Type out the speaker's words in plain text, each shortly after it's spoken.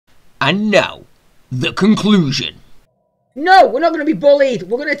And now, the conclusion. No, we're not going to be bullied.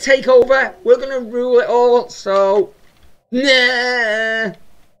 We're going to take over. We're going to rule it all. So, nah.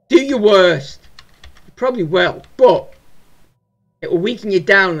 Do your worst. You probably will. But it will weaken you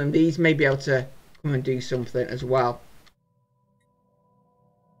down, and these may be able to come and do something as well.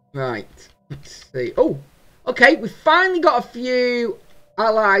 Right. Let's see. Oh, okay. We finally got a few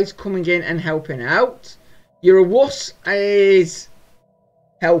allies coming in and helping out. Your wuss is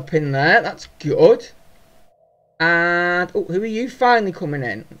helping there. That's good. And, oh, who are you finally coming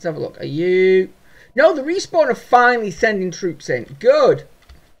in? Let's have a look. Are you... No, the respawn are finally sending troops in. Good.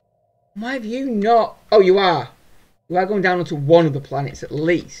 Why have you not... Oh, you are. You are going down onto one of the planets at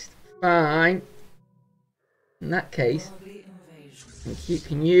least. Fine. In that case,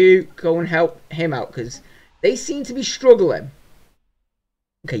 can you go and help him out? Because they seem to be struggling.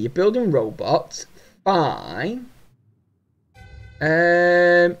 Okay, you're building robots. Fine.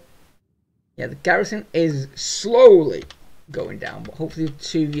 Yeah, the garrison is slowly going down, but hopefully with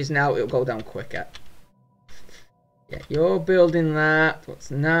 2 years now it'll go down quicker. Yeah, you're building that.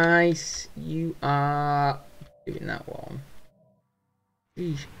 What's nice. You are doing that one.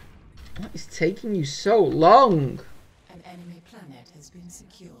 Jeez, what is taking you so long? An enemy planet has been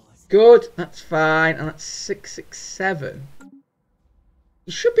secured. Good, that's fine. And that's 667.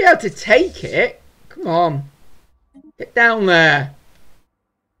 You should be able to take it. Come on. Get down there.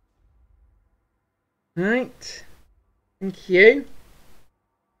 Right. Thank you.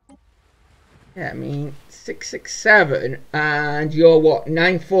 Yeah, I mean, 667, and you're what,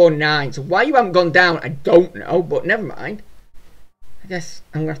 949. So why you haven't gone down, I don't know, but never mind. I guess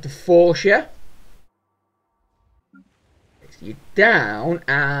I'm going to have to force you. So you're down,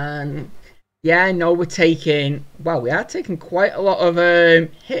 and yeah, I know we're taking, well, we are taking quite a lot of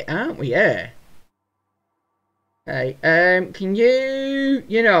hit, aren't we? Yeah. Okay, can you,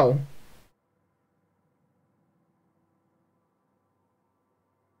 you know...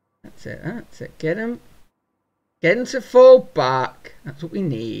 That's it. Get him to fall back. That's what we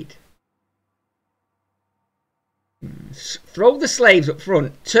need. Throw the slaves up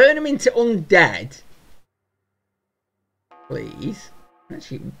front. Turn them into undead. Please.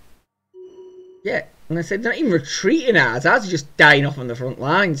 Actually, yeah. And I said they're not even retreating ours. Ours are just dying off on the front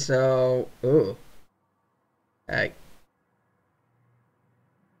line. So, oh. Okay.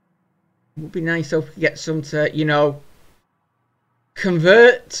 It would be nice if we could get some to, you know,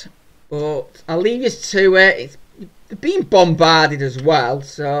 convert. But I'll leave you to it. They're being bombarded as well,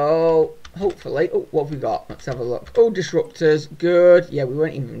 so hopefully... Oh, what have we got? Let's have a look. Oh, disruptors. Good. Yeah, we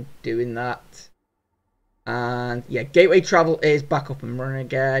weren't even doing that. And, yeah, gateway travel is back up and running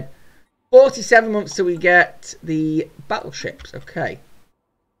again. 47 months till we get the battleships. Okay.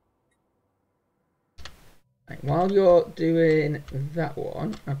 Right, while you're doing that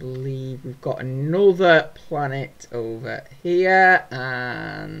one, I believe we've got another planet over here.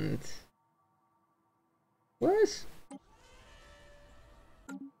 And... Where's...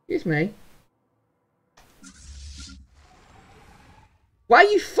 Excuse me. Why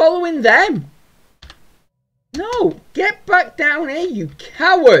are you following them? No, get back down here, you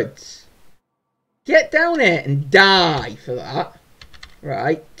cowards. Get down here and die for that.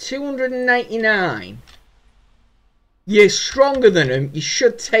 Right, 299. You're stronger than them. You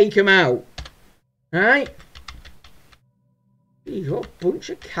should take them out. Right? Jeez, what a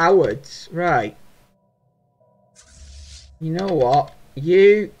bunch of cowards. Right. You know what?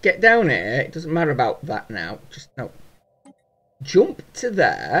 You get down here. It doesn't matter about that now. Just no. Jump to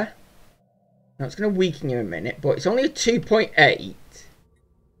there. Now it's going to weaken you in a minute, but it's only a 2.8.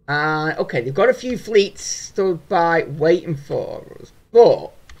 Okay, they've got a few fleets stood by waiting for us,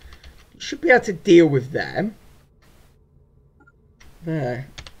 but you should be able to deal with them. There.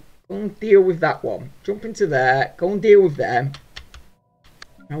 Go and deal with that one. Jump into there. Go and deal with them.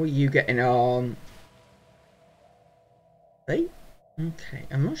 How are you getting on? Okay,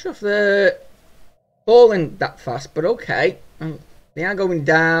 I'm not sure if they're falling that fast, but okay. They are going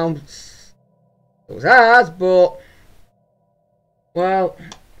down. Those ours, but... Well,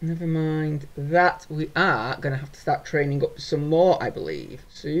 never mind that. We are going to have to start training up some more, I believe,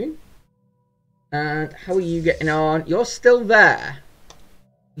 soon. And how are you getting on? You're still there.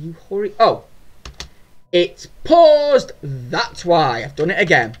 You hurry. Oh, it's paused. That's why I've done it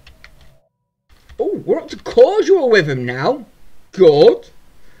again. Oh, we're up to cordial with him now. Good.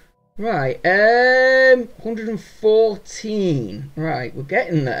 Right, 114. Right, we're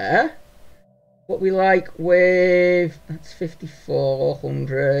getting there. What we like with... That's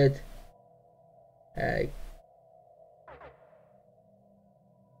 5,400. Okay.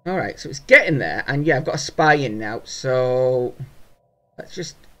 Alright, so it's getting there. And yeah, I've got a spy in now. So let's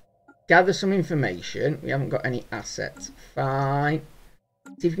just gather some information. We haven't got any assets. Fine.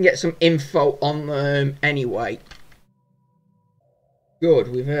 See if we can get some info on them anyway. Good.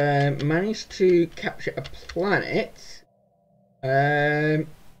 We've managed to capture a planet. Don't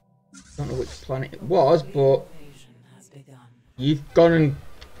know which planet it was, but you've gone and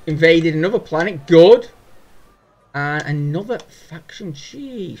invaded another planet. Good. And another faction.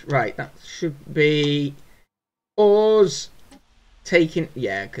 Jeez. Right, that should be us taking...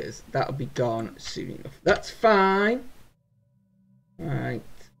 Yeah, because that'll be gone soon enough. That's fine. Right.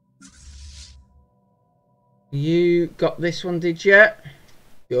 You got this one, did you?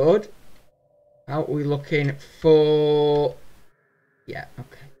 Good. How are we looking for... Yeah,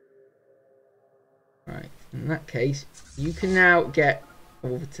 okay. Right, in that case, you can now get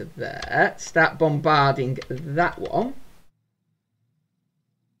over to there. Start bombarding that one.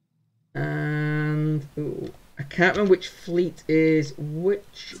 And... Ooh, I can't remember which fleet is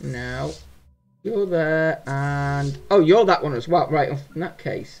which now. You're there, and... Oh, you're that one as well. Right, in that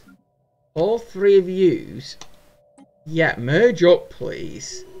case, all three of yous... Yeah, merge up,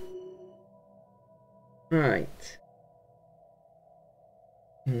 please. Right.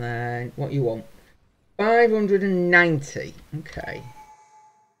 And then, what you want? 590. Okay.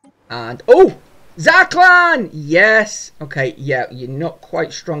 And... Oh! Zaklan! Yes! Okay, yeah, you're not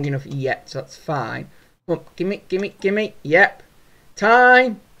quite strong enough yet, so that's fine. Come on, gimme, gimme, gimme. Yep.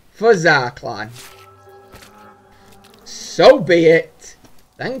 Time for Zaklan. So be it.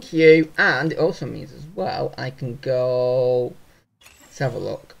 Thank you. And it also means as well I can go... Let's have a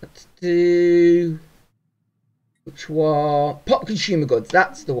look. Let's do... Which one? Pop consumer goods.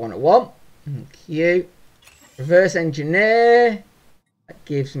 That's the one I want. Thank you. Reverse engineer. That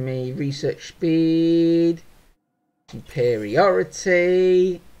gives me research speed.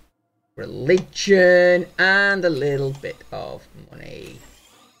 Superiority. Religion. And a little bit of money.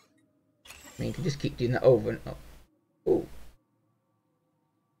 I mean, you can just keep doing that over and over. Ooh.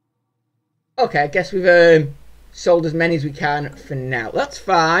 Okay, I guess we've sold as many as we can for now. That's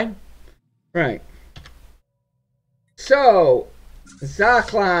fine. Right. So,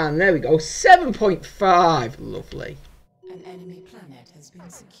 Zaklan, there we go. 7.5. Lovely. An enemy planet has been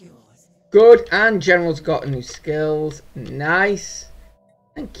secured. Good, and General's got new skills. Nice.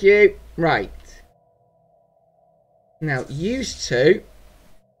 Thank you. Right. Now, used to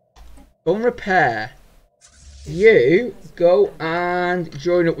go and repair. You go and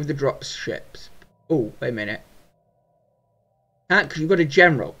join up with the drop ships. Oh, wait a minute. Can't, because you've got a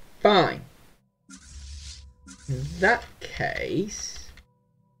general. Fine. In that case,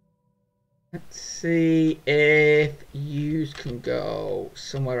 let's see if you can go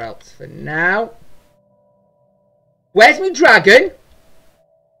somewhere else for now. Where's my dragon?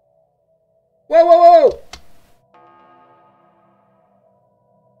 Whoa, whoa, whoa!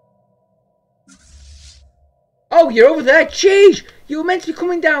 Oh, you're over there. Jeez, you were meant to be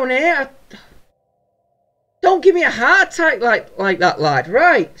coming down here. Don't give me a heart attack like that, lad.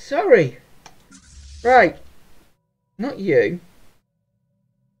 Right, sorry. Right. Not you.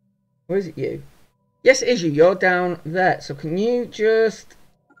 Or is it you? Yes, it is you. You're down there. So can you just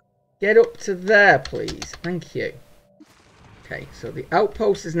get up to there, please? Thank you. Okay, so the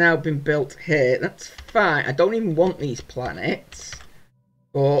outpost has now been built here. That's fine. I don't even want these planets.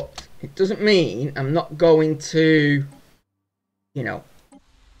 But it doesn't mean I'm not going to, you know,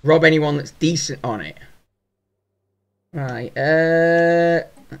 rob anyone that's decent on it. Right,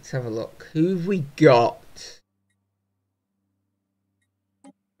 let's have a look. Who've we got?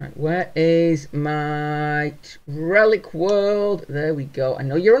 Right, where is my relic world? There we go. I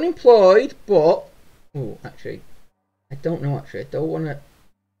know you're unemployed, but... Oh, actually, I don't know, actually. I don't want to...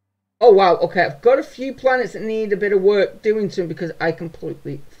 Oh, wow. Okay, I've got a few planets that need a bit of work doing to them because I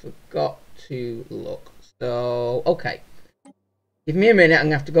completely forgot to look. So, okay. Give me a minute. I'm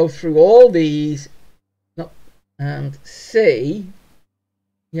going to have to go through all these and see,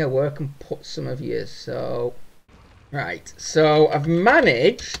 yeah, where I can put some of you. So, right. So, I've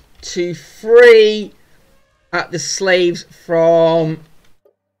managed to free the slaves from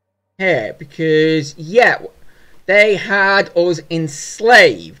here because, yeah, they had us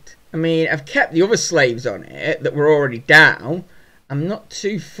enslaved. I mean, I've kept the other slaves on it that were already down. I'm not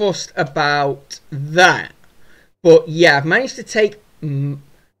too fussed about that. But yeah, I've managed to take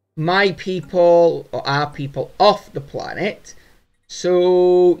my people, or our people, off the planet.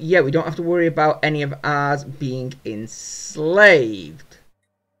 So yeah, we don't have to worry about any of ours being enslaved.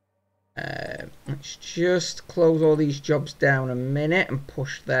 Let's just close all these jobs down a minute and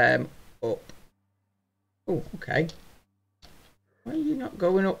push them up. Oh, okay. Why are you not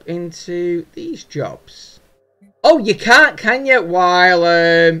going up into these jobs? Oh, you can't, can you? While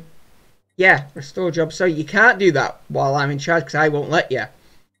Yeah, restore job. So you can't do that while I'm in charge because I won't let you.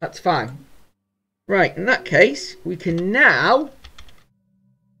 That's fine. Right, in that case, we can now,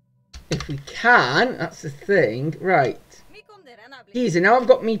 if we can, that's the thing. Right. Easy, now I've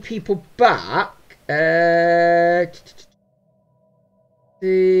got me people back. The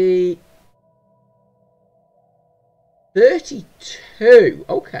 32.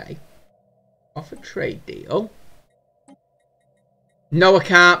 Okay. Offer trade deal. No, I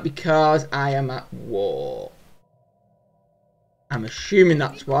can't because I am at war. I'm assuming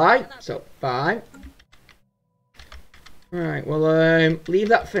that's why. So, fine. Right, well, leave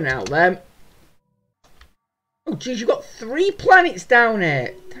that for now then. Oh, geez, you've got 3 planets down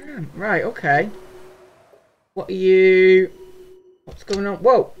here. Damn, right, okay. What are you... What's going on?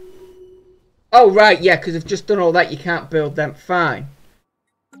 Whoa. Oh, right, yeah, because I've just done all that. You can't build them. Fine.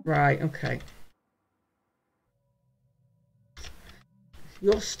 Right, okay.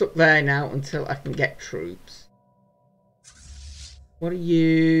 You're stuck there now until I can get troops. What are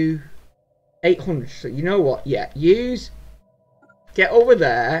you? 800. So you know what? Yeah, use. Get over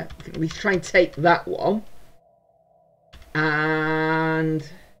there. We can at least try and take that one. And...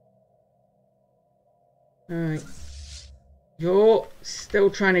 Alright. You're still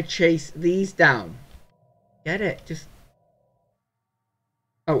trying to chase these down. Get it? Just...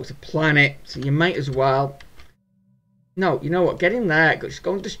 Oh, it's a planet, so you might as well... No, you know what? Get in there. Just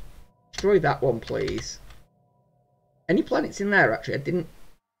go and destroy that one, please. Any planets in there, actually? I didn't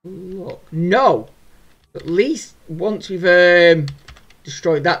look. No! At least once we've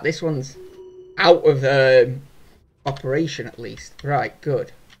destroyed that, this one's out of operation, at least. Right,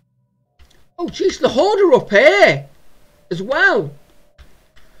 good. Oh, jeez, the Horde are up here as well.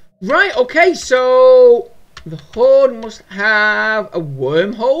 Right, okay, so the Horde must have a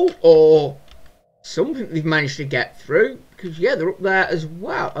wormhole or something they've managed to get through. Because, yeah, they're up there as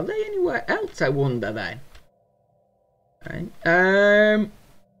well. Are they anywhere else, I wonder, then? Right.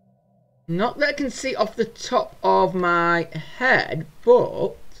 Not that I can see off the top of my head,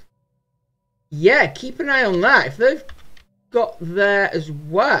 but... Yeah, keep an eye on that. If they've got there as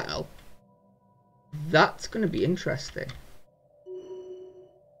well, that's going to be interesting.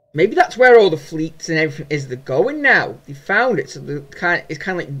 Maybe that's where all the fleets and everything is they're going now. They found it, so it's kind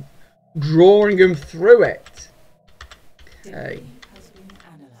of like drawing them through it. Okay.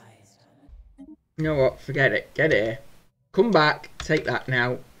 You know what? Forget it. Get here. Come back. Take that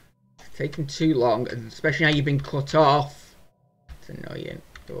now. It's taking too long, and especially now you've been cut off. It's annoying,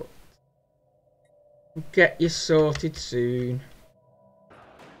 but we'll get you sorted soon.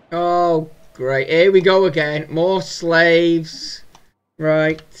 Oh, great. Here we go again. More slaves.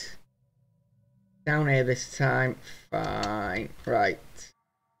 Right. Down here this time. Fine. Right.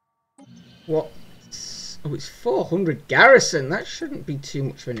 What? Oh, it's 400 garrison. That shouldn't be too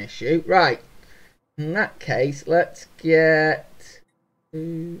much of an issue. Right. In that case, let's get...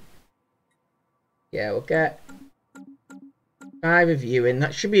 Yeah, we'll get 5 of you in.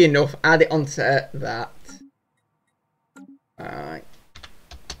 That should be enough. Add it onto that. Alright.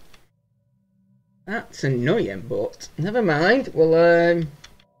 That's annoying, but never mind. We'll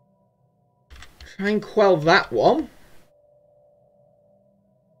try and quell that one.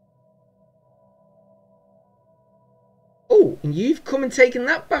 Oh, and you've come and taken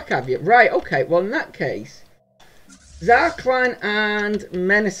that back, have you? Right, okay. Well, in that case, Zarklan and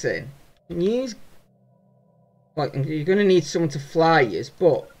Menacing. Can you... Like, you're going to need someone to fly you,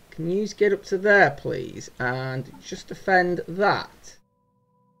 but can you get up to there, please? And just defend that.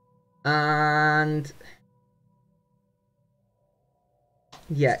 And...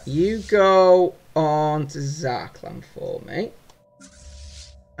 Yeah, you go on to Zarklan for me.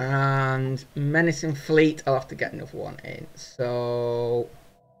 And Menacing Fleet, I'll have to get another one in. So...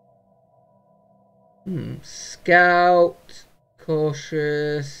 Scout,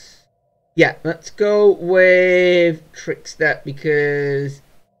 Cautious... Yeah, let's go with Trickster because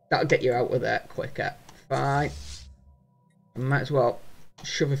that'll get you out of there quicker. Fine. I might as well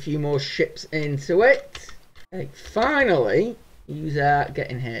shove a few more ships into it. Okay, finally, you are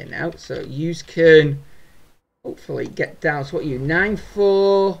getting here now. So you can hopefully get down. So what are you?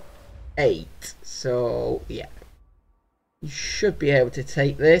 948. So yeah, you should be able to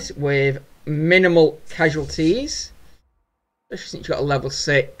take this with minimal casualties. Especially since you've got a level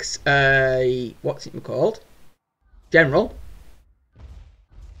 6, what's it called? General.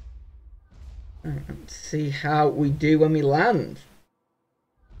 Right, let's see how we do when we land.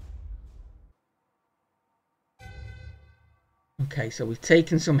 Okay, so we've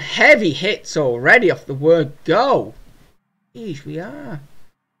taken some heavy hits already off the word go. Jeez, we are.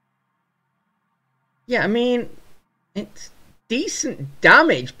 Yeah, I mean, it's decent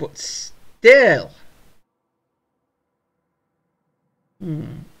damage, but still. I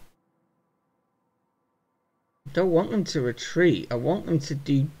don't want them to retreat. I want them to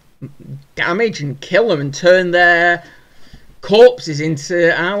do damage and kill them and turn their corpses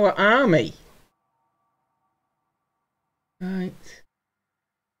into our army. Right.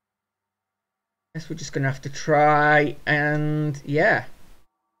 Guess we're just going to have to try and, yeah.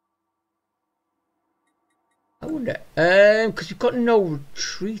 I wonder, because we've got no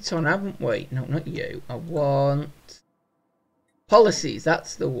retreat on, haven't we? No, not you. I want policies.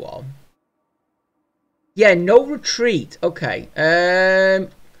 That's the one. Yeah, no retreat. Okay.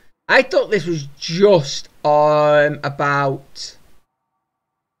 I thought this was just about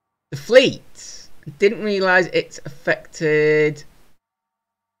the fleet. I didn't realise it's affected.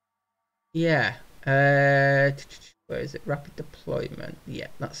 Yeah. Where is it? Rapid deployment. Yeah,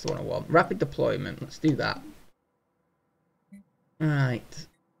 that's the one I want. Rapid deployment. Let's do that. Right.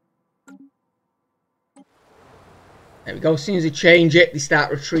 There we go. As soon as they change it, they start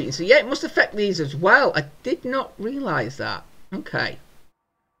retreating. So yeah, it must affect these as well. I did not realise that. Okay.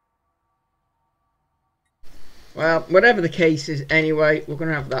 Well, whatever the case is, anyway, we're going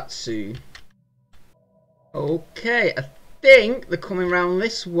to have that soon. Okay, I think they're coming around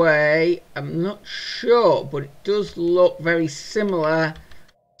this way. I'm not sure, but it does look very similar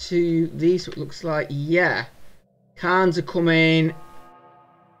to these. So it looks like, yeah, Khans are coming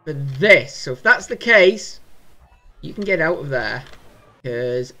for this. So if that's the case, you can get out of there,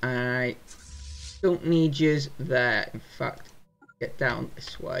 because I don't need yous there. In fact, get down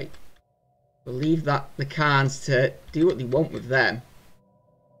this way. We'll leave that the Khans to do what they want with them.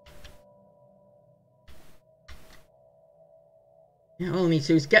 Yeah, all I need to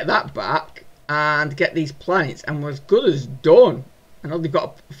do is get that back and get these planets, and we're as good as done. I know they've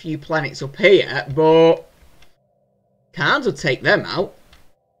got a few planets up here, but Khans will take them out.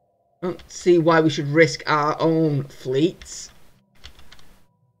 I don't see why we should risk our own fleets.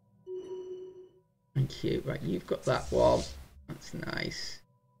 Thank you. Right, you've got that one. That's nice.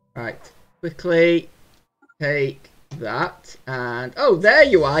 Right, quickly take that. And, oh, there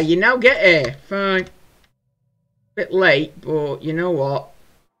you are. You now get here. Fine. Bit late, but you know what?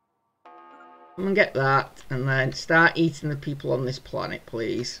 Come and get that. And then start eating the people on this planet,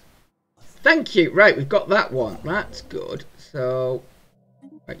 please. Thank you. Right, we've got that one. That's good. So,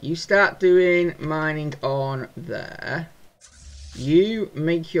 right, you start doing mining on there. You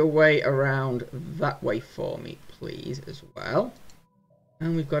make your way around that way for me, please, as well.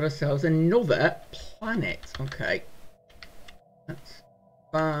 And we've got ourselves another planet. Okay. That's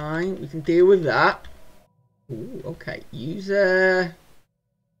fine. We can deal with that. Ooh, okay. Use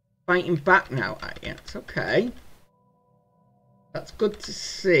fighting back now. Yeah, it's okay. That's good to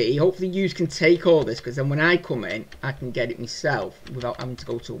see. Hopefully you can take all this, because then when I come in, I can get it myself without having to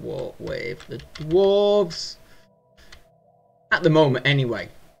go to war with the dwarves. At the moment, anyway.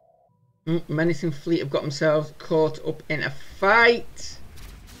 Menacing fleet have got themselves caught up in a fight.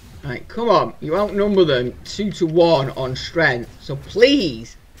 Right, come on. You outnumber them 2-to-1 on strength. So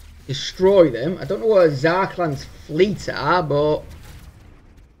please destroy them. I don't know where Zarkland's fleet are, but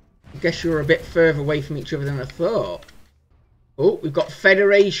I guess you're a bit further away from each other than I thought. Oh, we've got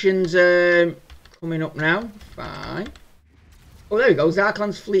Federations coming up now. Fine. Oh, there we go.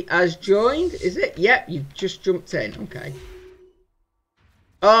 Zarkland's fleet has joined. Is it? Yep, you've just jumped in. Okay.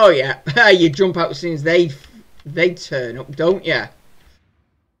 Oh, yeah. You jump out as soon as they turn up, don't you?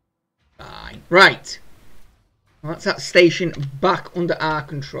 Fine. Right. Well, that's that station back under our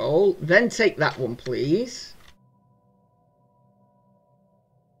control. Then take that one, please.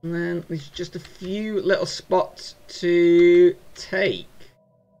 And then there's just a few little spots to take.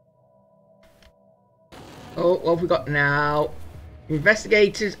 Oh, what have we got now?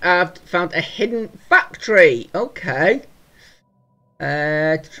 Investigators have found a hidden factory. Okay.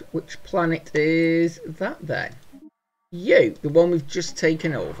 Which planet is that then? You, the one we've just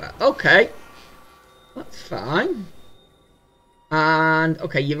taken over. Okay. That's fine. And,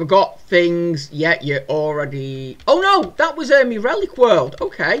 okay, you've got things, yet you're already... Oh, no, that was my relic world.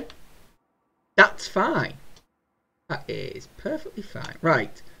 Okay. That's fine. That is perfectly fine.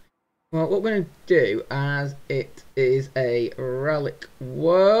 Right. Well, what we're going to do, as it is a relic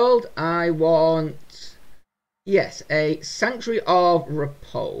world, I want, yes, a Sanctuary of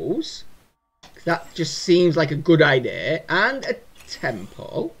Repose. That just seems like a good idea. And a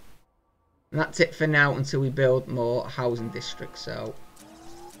temple. And that's it for now until we build more housing districts. So,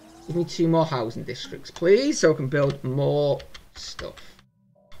 give me 2 more housing districts, please, so I can build more stuff.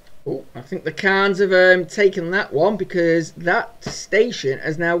 Oh, I think the Khans have taken that one, because that station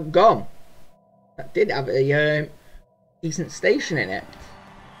has now gone. That did have a decent station in it.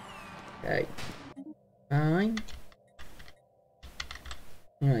 Okay. Fine.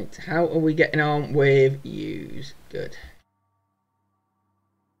 Right, how are we getting on with yous? Good.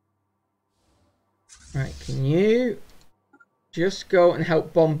 Right, can you just go and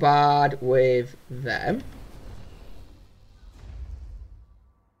help bombard with them?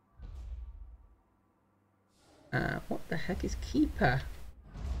 What the heck is Keeper?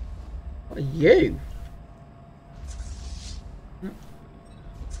 What are you?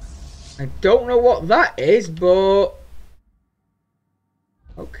 I don't know what that is, but...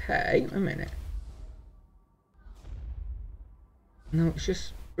 Okay, a minute. No, it's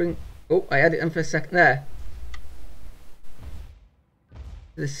just bring... Oh, I had it in for a second there.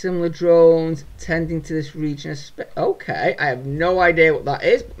 The similar drones tending to this region. Okay, I have no idea what that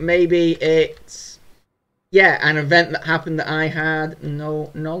is. But maybe it's... Yeah, an event that happened that I had no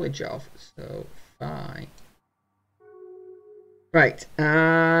knowledge of. So, fine. Right,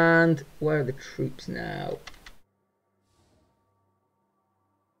 and where are the troops now?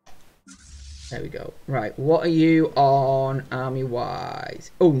 There we go. Right, what are you on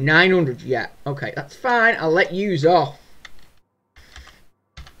army-wise? Oh, 900, yeah. Okay, that's fine. I'll let yous off.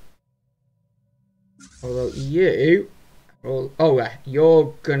 Although you... Oh, yeah,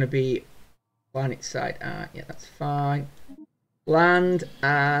 you're going to be planet side. Yeah, that's fine. Land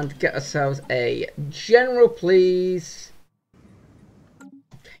and get ourselves a general, please.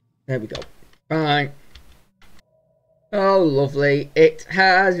 There we go. Fine. Oh, lovely. It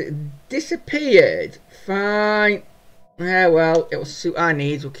has disappeared. Fine. Yeah, well, it'll suit our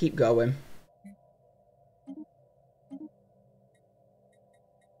needs. We'll keep going.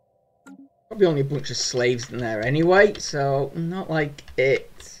 Probably only a bunch of slaves in there anyway, so not like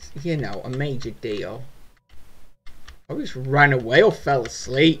it's, you know, a major deal. Probably just ran away or fell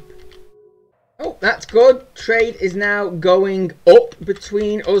asleep. Oh, that's good. Trade is now going up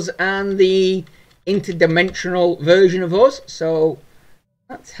between us and the interdimensional version of us, so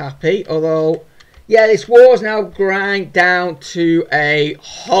that's happy. Although, yeah, this war's now grind down to a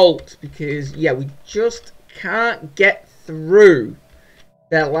halt because, yeah, we just can't get through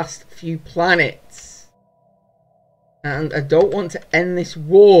their last few planets. And I don't want to end this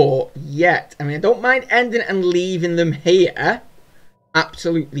war yet. I mean, I don't mind ending it and leaving them here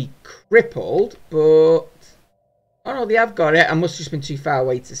absolutely crippled, but oh no, they have got it. I must have just been too far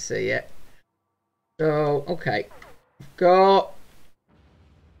away to see it. So, okay. We've got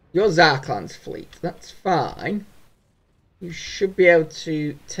your Zarklan's fleet. That's fine. You should be able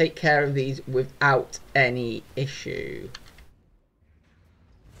to take care of these without any issue.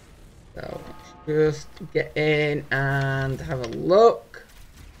 So, let's just get in and have a look.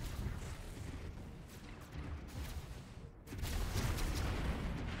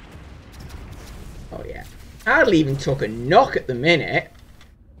 Oh yeah, hardly even took a knock at the minute.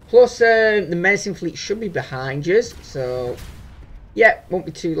 Plus, the medicine fleet should be behind you, so yeah, won't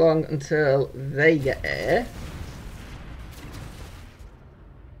be too long until they get here.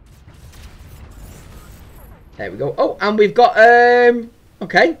 There we go. Oh, and we've got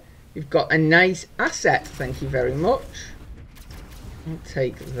okay, we've got a nice asset. Thank you very much. I'll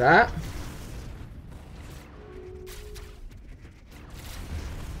take that.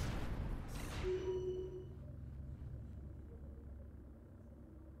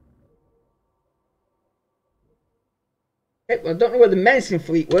 Well, I don't know where the medicine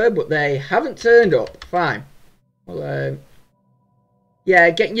fleet were, but they haven't turned up. Fine. Well, yeah,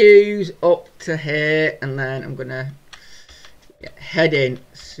 get yous up to here, and then I'm gonna head in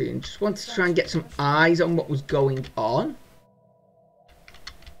soon. Just wanted to try and get some eyes on what was going on.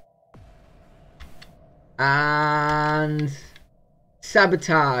 And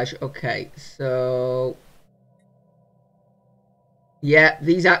sabotage. Okay, so yeah,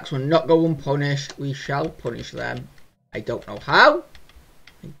 these acts will not go unpunished. We shall punish them. I don't know how.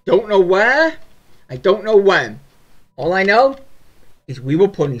 I don't know where. I don't know when. All I know is we will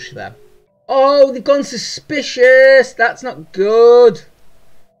punish them. Oh, they've gone suspicious. That's not good.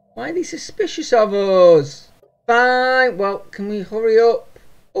 Why are they suspicious of us? Fine. Well, can we hurry up?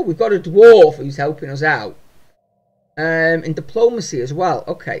 Oh, we've got a dwarf who's helping us out. In diplomacy as well.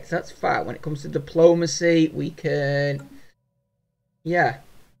 Okay, so that's fine. When it comes to diplomacy, we can... Yeah,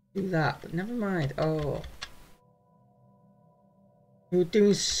 do that. But never mind. Oh... You're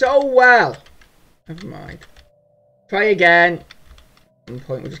doing so well. Never mind. Try again. At some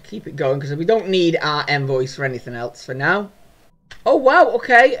point, we'll just keep it going because we don't need our envoys for anything else for now. Oh wow,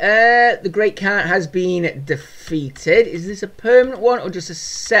 okay. The Great Count has been defeated. Is this a permanent one or just a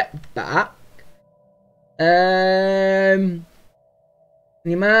setback? Nimada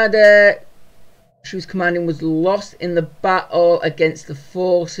she was commanding was lost in the battle against the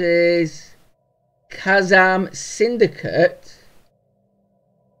forces Kazam Syndicate.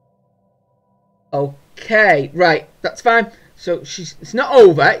 Okay, right, that's fine. So it's not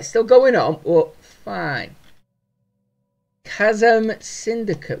over, it's still going on, but fine. Kazam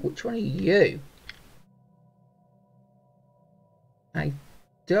Syndicate, which one are you? I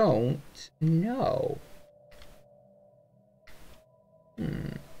don't know.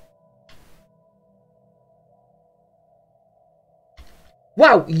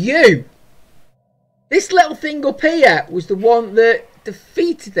 Wow, you! This little thing up here was the one that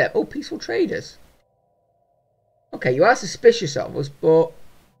defeated them. Oh, peaceful traders. Okay, you are suspicious of us, but...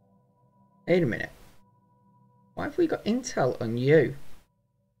 Wait a minute. Why have we got intel on you?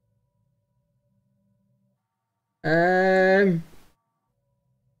 Because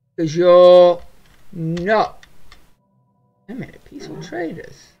you're not... Wait a minute, peaceful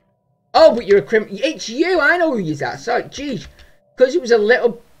traders. Oh, but you're a criminal. It's you, I know who you're at. Sorry, geez. Because it was a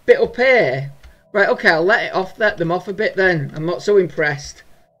little bit up here. Right, okay, I'll let them off a bit then. I'm not so impressed.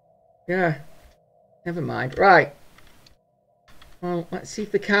 Yeah. Never mind. Right. Well, let's see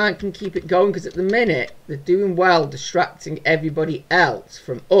if the can keep it going, because at the minute, they're doing well distracting everybody else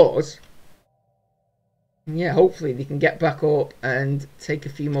from us. And yeah, hopefully they can get back up and take a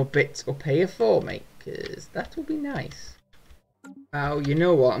few more bits up here for me, because that will be nice. Oh, you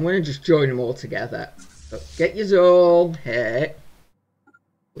know what? I'm going to just join them all together. So get yours all here.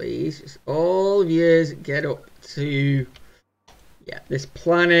 Please, just all of yours get up to this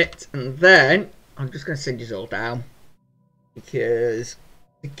planet, and then I'm just going to send you all down, because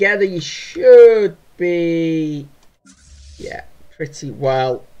together you should be pretty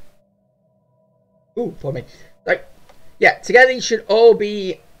well. Ooh, for me. Like, together you should all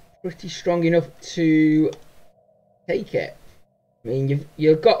be pretty strong enough to take it. I mean,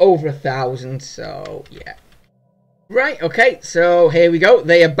 you've got over 1,000, so yeah. Right, okay, so here we go.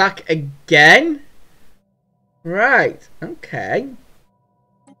 They are back again. Right, okay.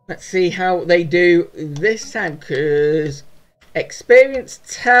 Let's see how they do this time, because experience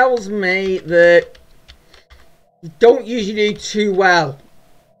tells me that you don't usually do too well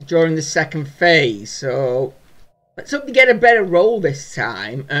during the second phase. So let's hope they get a better roll this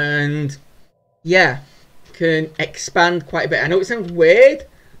time and, can expand quite a bit. I know it sounds weird,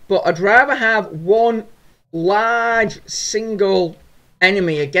 but I'd rather have one large single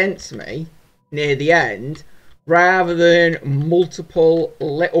enemy against me near the end rather than multiple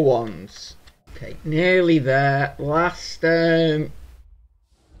little ones. Okay, nearly there. Last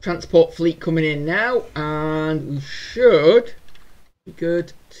transport fleet coming in now, and we should be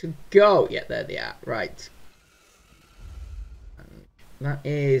good to go. Yeah, there they are. Right. And that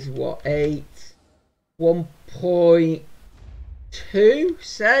is what, 1.2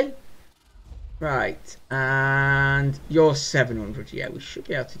 say? Right, and you're 700. Yeah, we should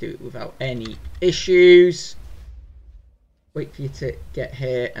be able to do it without any issues. Wait for you to get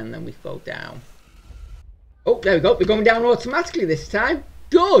here, and then we go down. Oh, there we go. We're going down automatically this time.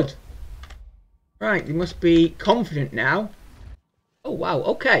 Good. Right, they must be confident now. Oh, wow.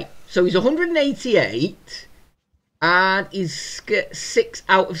 Okay, so he's 188, and he's 6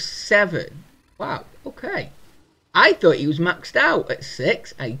 out of 7. Wow, okay. I thought he was maxed out at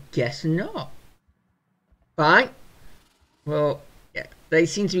 6. I guess not. Fine. Well, yeah, they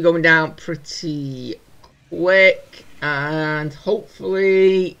seem to be going down pretty quick, and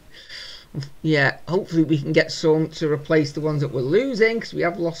hopefully, hopefully we can get some to replace the ones that we're losing, because we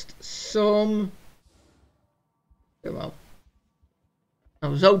have lost some. Well, I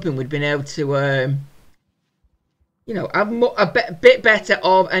was hoping we'd been able to, have a bit better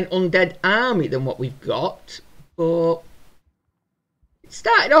of an undead army than what we've got, but it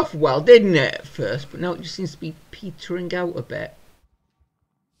started off well, didn't it, at first, but now it just seems to be petering out a bit.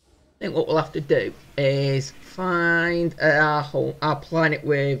 I think what we'll have to do is find our planet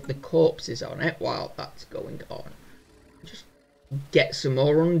with the corpses on it while that's going on. Just get some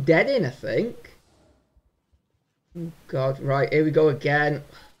more undead in, I think. Oh God, right, here we go again.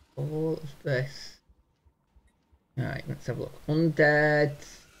 All of this. Alright, let's have a look. Undead.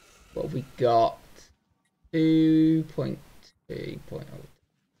 What have we got? 2.2.0.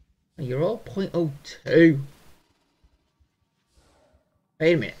 You're all 0.02.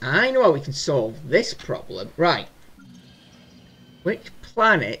 Wait a minute. I know how we can solve this problem. Right. Which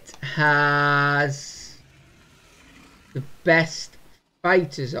planet has the best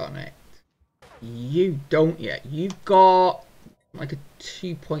fighters on it? You don't yet. You've got like a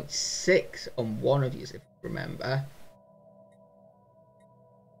 2.6 on one of you, if you remember.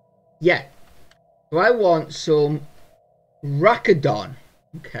 Yeah. So I want some Rakadon.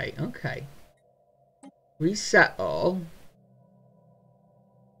 Okay. Resettle.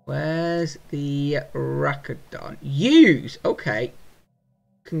 Where's the Rakadon? Use! Okay.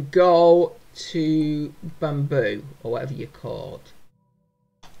 Can go to Bamboo, or whatever you're called.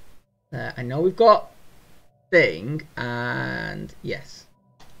 I know we've got thing, and yes.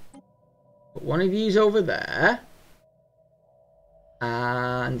 Put one of you's over there.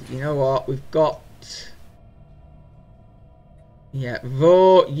 And you know what? We've got... Yeah,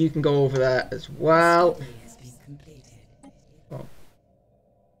 Vo, you can go over there as well. Oh.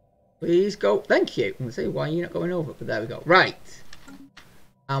 Please go. Thank you. I'm going to say, why are you not going over? But there we go. Right.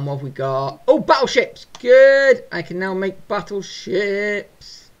 And what have we got? Oh, battleships. Good. I can now make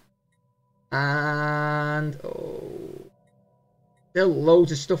battleships. And... oh... still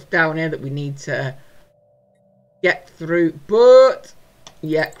loads of stuff down here that we need to get through. But...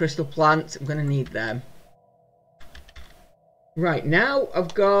 yeah, crystal plants. I'm going to need them. Right, now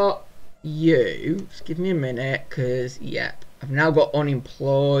I've got you. Just give me a minute, because, yeah, I've now got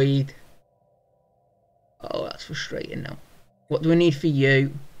unemployed. Oh, that's frustrating now. What do I need for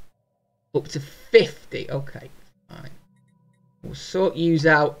you? Up to 50. Okay, fine. We'll sort yous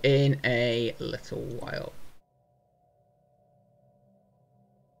out in a little while.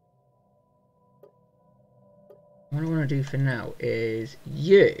 What I want to do for now is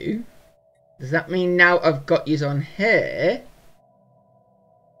you. Does that mean now I've got yous on here?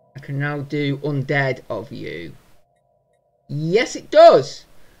 I can now do undead of you. Yes, it does.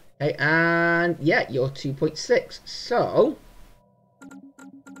 Okay, and yeah, you're 2.6. So,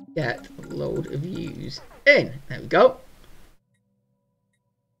 get a load of views in. There we go.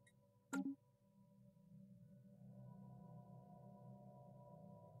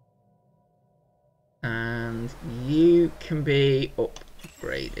 And you can be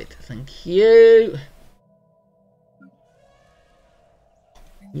upgraded. Thank you.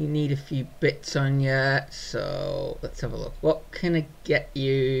 You need a few bits on you, so let's have a look. What can I get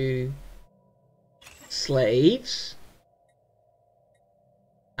you? Slaves.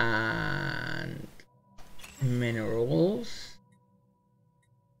 And minerals.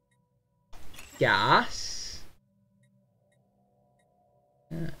 Gas.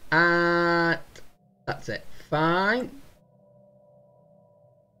 And that's it. Fine.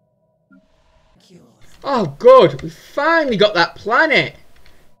 Oh, good. We finally got that planet.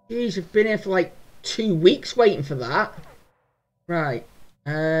 Jeez, we've been here for like 2 weeks waiting for that. Right.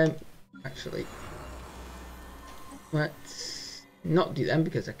 Actually, let's not do them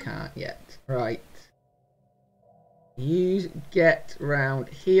because I can't yet. Right. You get round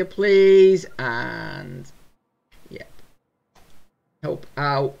here, please, and yeah, help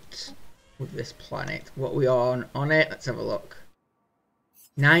out with this planet. What are we on it? Let's have a look.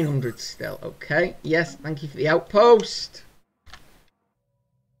 900 still. Okay. Yes. Thank you for the outpost.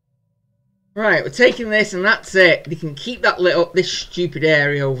 Right, we're taking this and that's it. You can keep that this stupid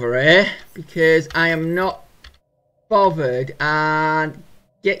area over here because I am not bothered. And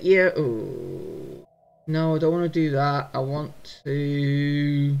get you. Ooh. No, I don't want to do that. I want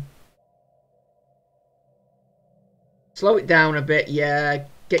to slow it down a bit. Yeah,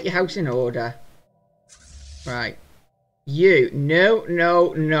 get your house in order. Right, you. No,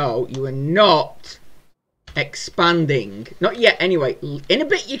 no, no. You are not expanding. Not yet. Anyway, in a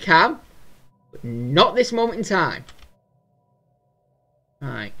bit you can. But not this moment in time.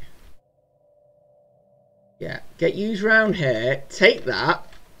 Right. Yeah. Get yous round here. Take that.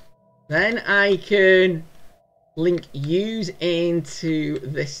 Then I can link yous into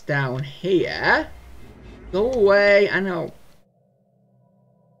this down here. Go away. I know.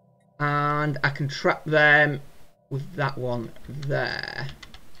 And I can trap them with that one there.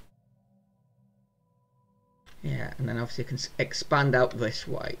 Yeah. And then obviously I can expand out this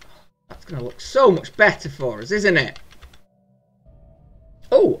way. That's going to look so much better for us, isn't it?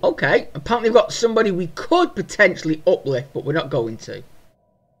 Oh, okay. Apparently we've got somebody we could potentially uplift, but we're not going to.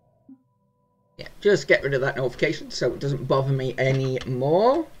 Yeah, just get rid of that notification so it doesn't bother me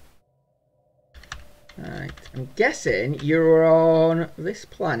anymore. Right, I'm guessing you're on this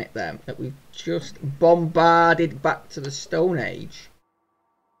planet then, that we've just bombarded back to the Stone Age.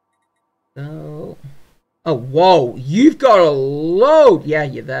 So... oh, whoa, you've got a load. Yeah,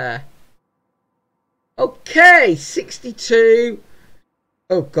 you're there. Okay, 62.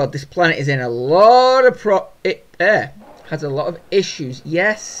 Oh god, this planet is in a lot of has a lot of issues.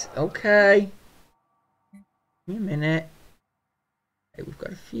 Yes, okay. Give me a minute. Okay, we've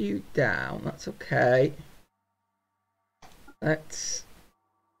got a few down. That's okay. Let's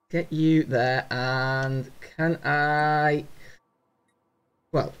get you there. And can I...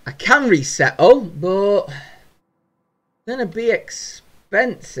 well, I can resettle, but it's gonna be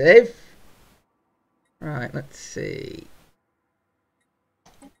expensive. Right, let's see.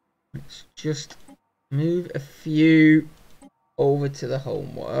 Let's just move a few over to the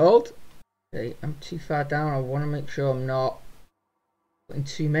home world. Okay, I'm too far down. I want to make sure I'm not putting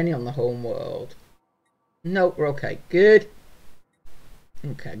too many on the home world. Nope, we're okay. Good.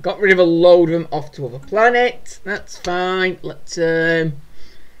 Okay, got rid of a load of them off to other planets. That's fine. Let's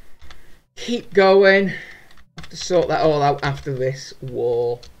keep going. Have to sort that all out after this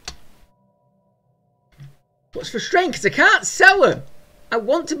war. What's frustrating because I can't sell them. I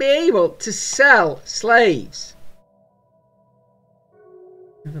want to be able to sell slaves.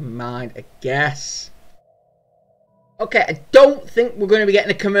 Never mind, I guess. Okay, I don't think we're going to be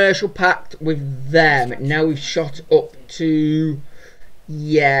getting a commercial pact with them. Now we've shot up to,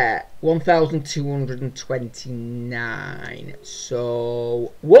 yeah, 1,229.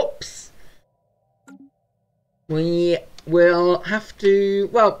 So, whoops. We will have to,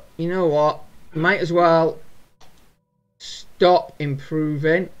 well, you know what? Might as well stop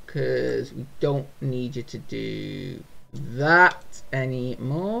improving because we don't need you to do that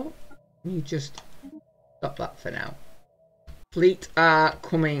anymore. You just stop that for now. Fleet are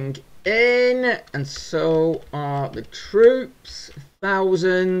coming in, and so are the troops.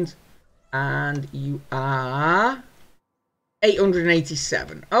 1,000, and you are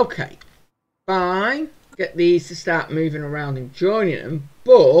 887. Okay, fine. Get these to start moving around and joining them,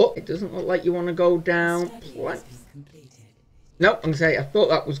 but it doesn't look like you want to go down. No, I'm gonna say I thought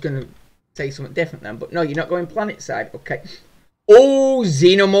that was gonna say something different then, but no, you're not going planet side. Okay. Oh,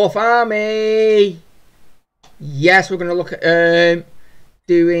 Xenomorph Army. Yes, we're gonna look at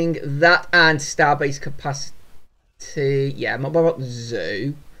doing that and starbase capacity. Yeah, I'm not about the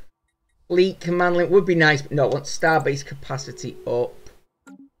zoo. Fleet command link would be nice, but no, I want starbase capacity up.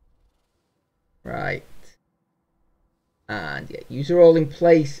 Right. And yeah, user all in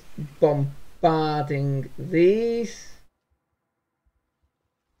place, bombarding these.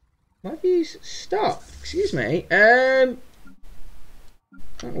 Why have you stopped? Excuse me. I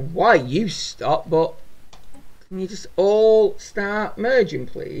don't know why you stopped, but can you just all start merging,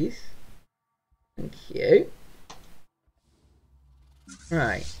 please? Thank you.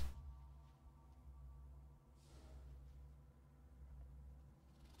 Right.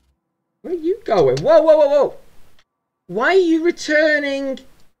 Where are you going? Whoa, whoa, whoa, whoa. Why are you returning?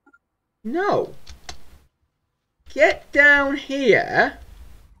 No. Get down here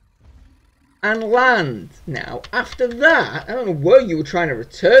and land now. After that, I don't know where you were trying to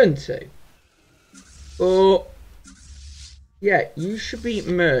return to. But yeah, you should be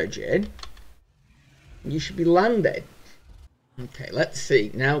merging. You should be landing. Okay, let's see.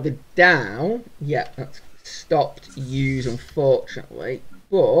 Now the down. Yeah, that's stopped use, unfortunately.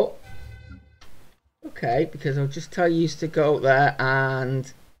 But okay, because I'll just tell you to go there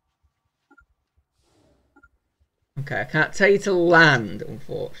and okay, I can't tell you to land,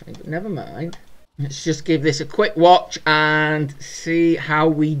 unfortunately, but never mind. Let's just give this a quick watch and see how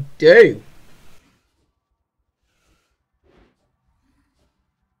we do.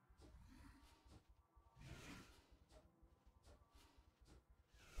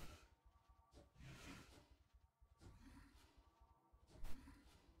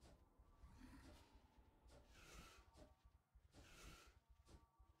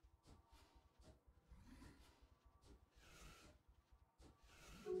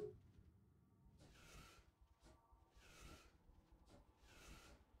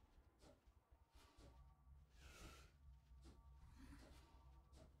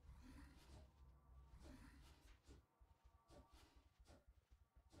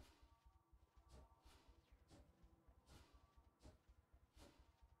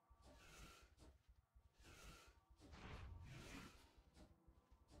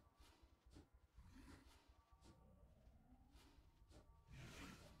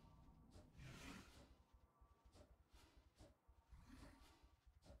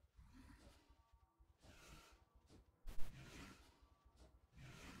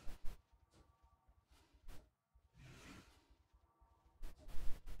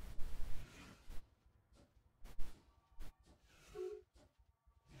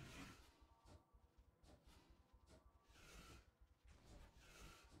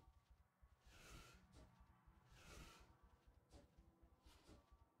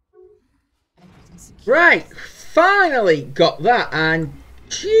 Right, finally got that, and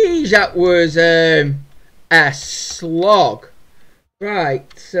geez, that was a slog.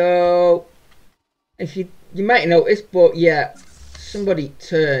 Right, so if you might notice, but yeah, somebody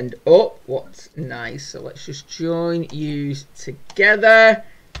turned up. What's nice? So let's just join yous together,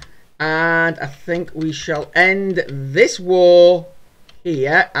 and I think we shall end this war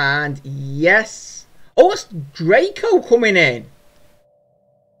here. And yes, Oh, it's Draco coming in.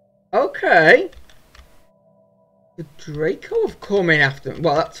 Okay. The Draco have come in after.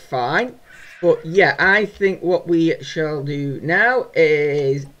 Well, that's fine. But yeah, I think what we shall do now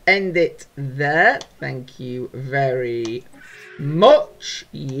is end it there. Thank you very much.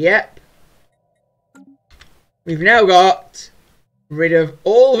 Yep. We've now got rid of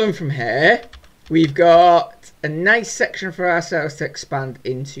all of them from here. We've got a nice section for ourselves to expand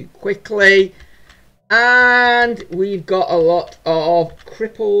into quickly. And we've got a lot of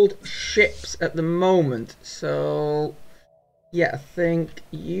crippled ships at the moment. So, yeah, I think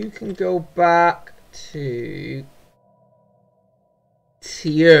you can go back to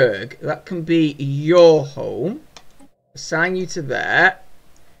Tierg. That can be your home. Assign you to there.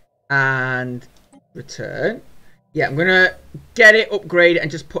 And return. Yeah, I'm going to get it upgraded and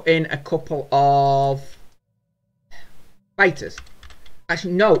just put in a couple of fighters.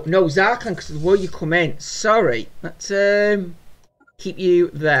 Actually, no, Zarkon, because where you come in. Sorry. Let's keep you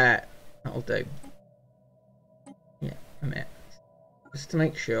there. That'll do. Yeah, a minute. Just to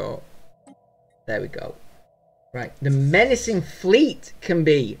make sure. There we go. Right, the menacing fleet can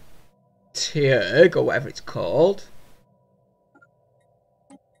be Tierg, or whatever it's called.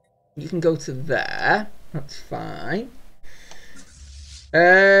 You can go to there. That's fine.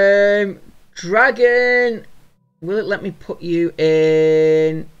 Dragon... Will it let me put you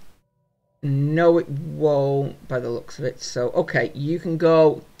in? No, it won't by the looks of it. So, okay, you can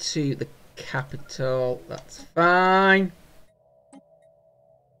go to the capital. That's fine.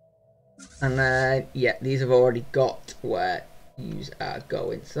 And then, yeah, these have already got where yous are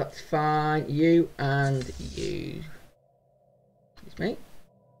going. So that's fine. You and you. Excuse me.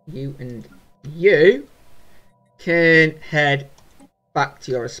 You and you can head back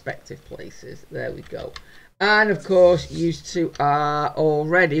to your respective places. There we go. And of course, you two are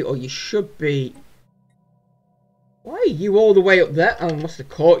already, or you should be. Why are you all the way up there? Oh, I must have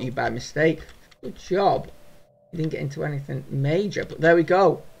caught you by mistake. Good job. You didn't get into anything major, but there we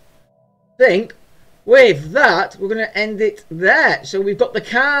go. I think with that, we're going to end it there. So we've got the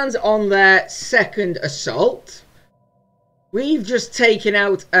Khans on their second assault. We've just taken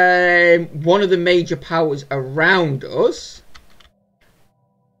out one of the major powers around us.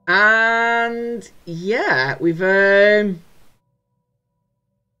 And yeah, we've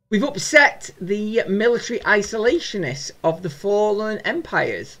upset the military isolationists of the fallen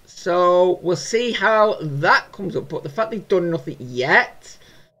empires. So we'll see how that comes up. But the fact they've done nothing yet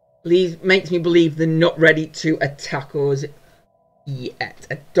makes me believe they're not ready to attack us yet.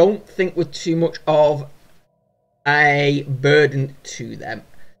 I don't think we're too much of a burden to them.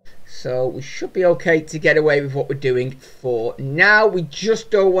 So we should be okay to get away with what we're doing for now. We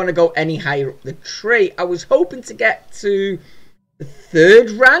just don't want to go any higher up the tree. I was hoping to get to the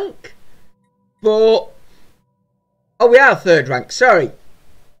 3rd rank. But... oh, we are 3rd rank. Sorry.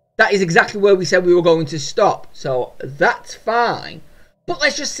 That is exactly where we said we were going to stop. So that's fine. But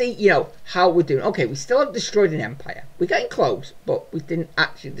let's just see, you know, how we're doing. Okay, we still have destroyed an empire. We're getting close, but we didn't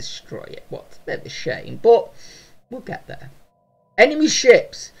actually destroy it. Well, it's a bit of a shame, but we'll get there. Enemy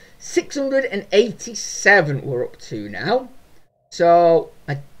ships. 687 we're up to now. So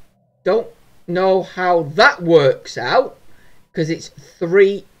I don't know how that works out, because it's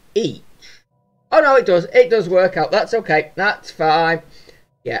 3 each. Oh no, it does. It does work out. That's okay. That's fine.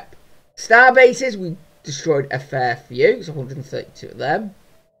 Yep. Star bases, we destroyed a fair few. It's 132 of them.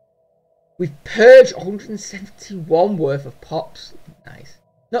 We've purged 171 worth of pops. Nice.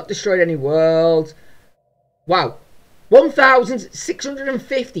 Not destroyed any worlds. Wow.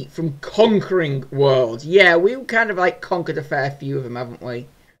 1,650 from conquering worlds. Yeah, we kind of like conquered a fair few of them, haven't we?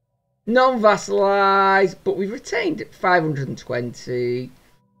 Non-vassalized, but we've retained 520.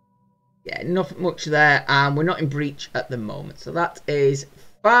 Yeah, nothing much there, and we're not in breach at the moment, so that is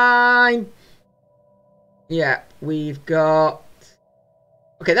fine. Yeah, we've got...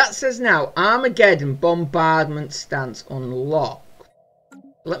 okay, that says now, Armageddon bombardment stance unlocked.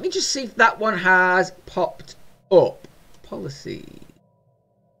 Let me just see if that one has popped up. Policy.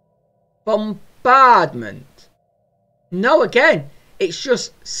 Bombardment. No, again, it's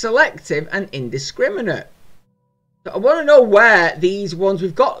just selective and indiscriminate. So I want to know where these ones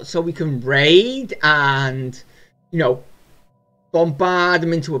we've got so we can raid and, you know, bombard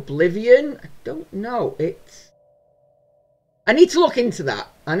them into oblivion. I don't know. I need to look into that.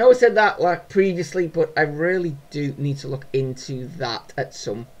 I know I said that like previously, but I really do need to look into that at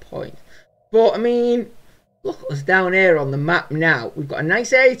some point. But I mean, look at us down here on the map now. We've got a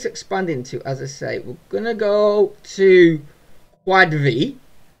nice area to expand into, as I say. We're going to go to Quad V.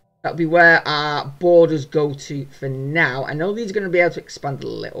 That'll be where our borders go to for now. I know these are going to be able to expand a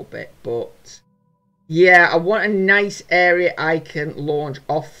little bit, but Yeah, I want a nice area I can launch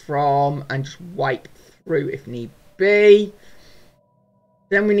off from and just wipe through if need be.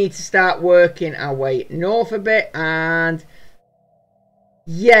 Then we need to start working our way north a bit, and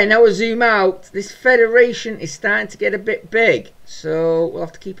yeah, now I zoom out, this Federation is starting to get a bit big, so we'll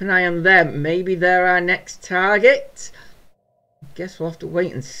have to keep an eye on them. Maybe they're our next target. I guess we'll have to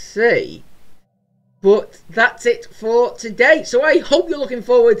wait and see. But that's it for today. So I hope you're looking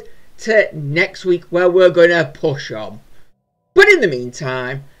forward to next week where we're going to push on. But in the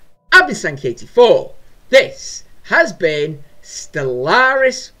meantime, I've been Sanky84. This has been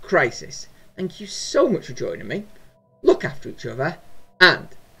Stellaris Crisis. Thank you so much for joining me. Look after each other. And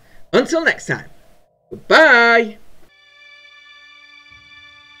until next time, goodbye.